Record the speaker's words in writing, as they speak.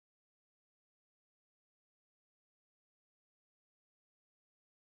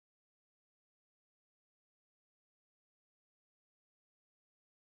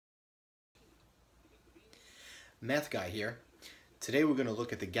Math Guy here. Today we're going to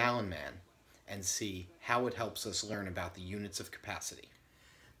look at the gallon man and see how it helps us learn about the units of capacity.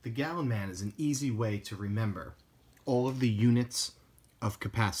 The gallon man is an easy way to remember all of the units of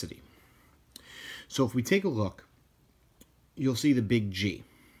capacity. So if we take a look, you'll see the big G.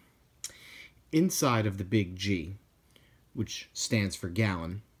 Inside of the big G, which stands for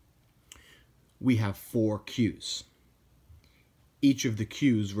gallon, we have 4 Q's. Each of the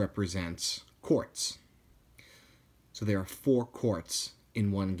Q's represents quarts. So there are 4 quarts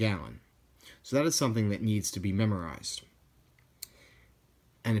in 1 gallon. So that is something that needs to be memorized.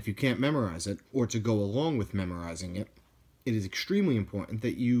 And if you can't memorize it, or to go along with memorizing it, it is extremely important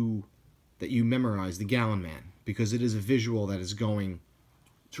that you memorize the gallon man, because it is a visual that is going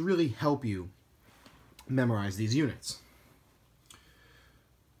to really help you memorize these units.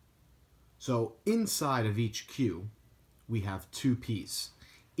 So inside of each Q, we have 2 P's.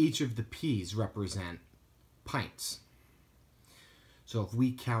 Each of the P's represent pints. So if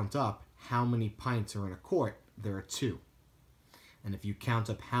we count up how many pints are in a quart, there are 2. And if you count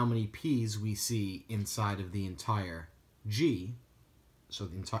up how many P's we see inside of the entire G, so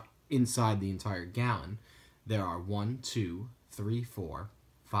inside the entire gallon, there are 1, 2, 3, 4,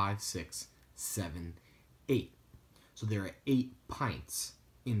 5, 6, 7, 8. So there are 8 pints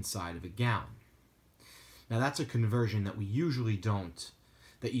inside of a gallon. Now that's a conversion that you usually don't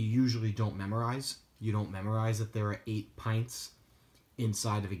memorize. You don't memorize that there are 8 pints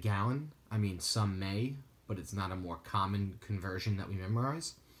inside of a gallon. I mean, some may, but it's not a more common conversion that we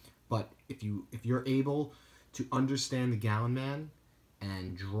memorize. But if you're able to understand the gallon man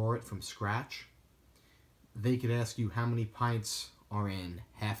and draw it from scratch, they could ask you how many pints are in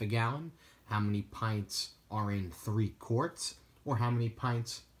half a gallon, how many pints are in 3 quarts, or how many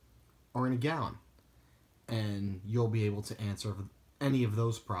pints are in a gallon. And you'll be able to answer any of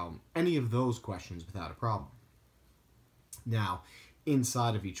those questions without a problem. Now,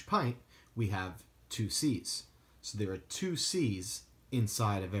 inside of each pint, we have 2 C's. So there are 2 C's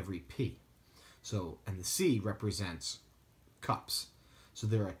inside of every P. So, and the C represents cups. So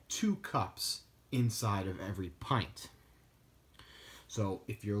there are 2 cups inside of every pint. So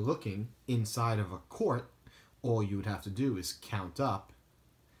if you're looking inside of a quart, all you would have to do is count up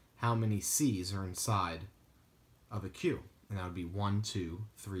how many C's are inside of a Q. And that would be 1, 2,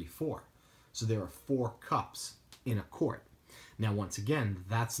 3, 4. So there are 4 cups in a quart. Now, once again,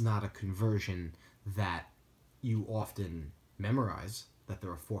 that's not a conversion that you often memorize, that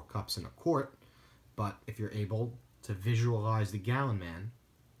there are 4 cups in a quart, but if you're able to visualize the gallon man,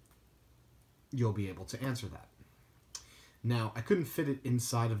 you'll be able to answer that. Now, I couldn't fit it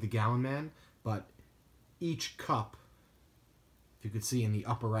inside of the gallon man, but each cup, if you could see in the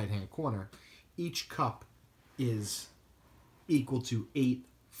upper right-hand corner, each cup is equal to 8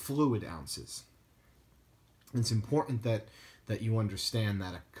 fluid ounces. It's important that you understand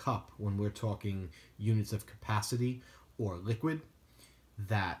that a cup, when we're talking units of capacity or liquid,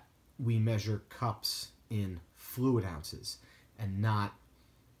 that we measure cups in fluid ounces and not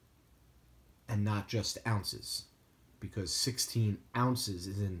just ounces, because 16 ounces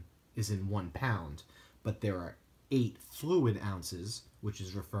is in 1 pound, but there are 8 fluid ounces, which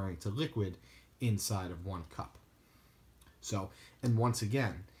is referring to liquid, inside of 1 cup. So, and once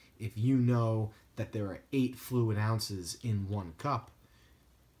again, if you know that there are 8 fluid ounces in 1 cup,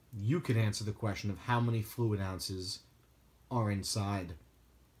 you could answer the question of how many fluid ounces are inside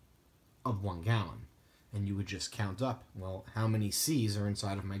of 1 gallon. And you would just count up, well, how many C's are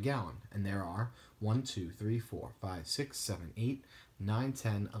inside of my gallon? And there are 1, 2, 3, 4, 5, 6, 7, 8, 9,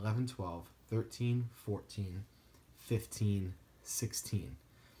 10, 11, 12, 13, 14, 15, 16.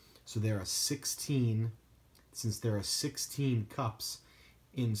 So there are 16, since there are 16 cups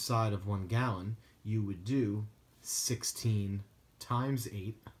inside of 1 gallon, you would do 16 times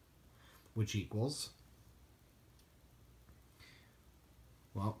 8, which equals,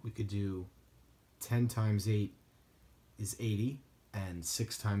 well, we could do 10 times 8 is 80, and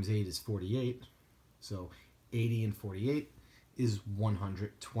 6 times 8 is 48. So 80 and 48 is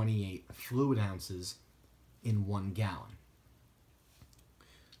 128 fluid ounces in 1 gallon.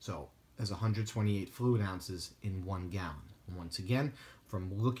 So there's 128 fluid ounces in 1 gallon. And once again,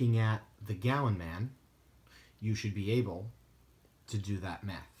 from looking at the gallon man, you should be able to do that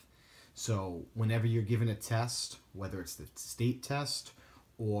math. So whenever you're given a test, whether it's the state test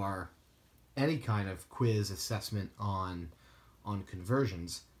or any kind of quiz assessment on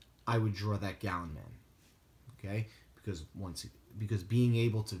conversions, I would draw that gallon man. Okay? Because being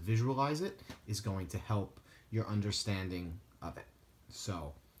able to visualize it is going to help your understanding of it.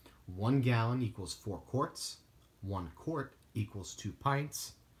 So 1 gallon equals 4 quarts. 1 quart equals 2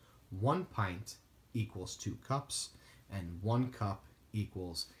 pints. 1 pint equals 2 cups, and 1 cup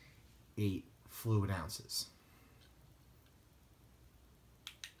equals 8 fluid ounces.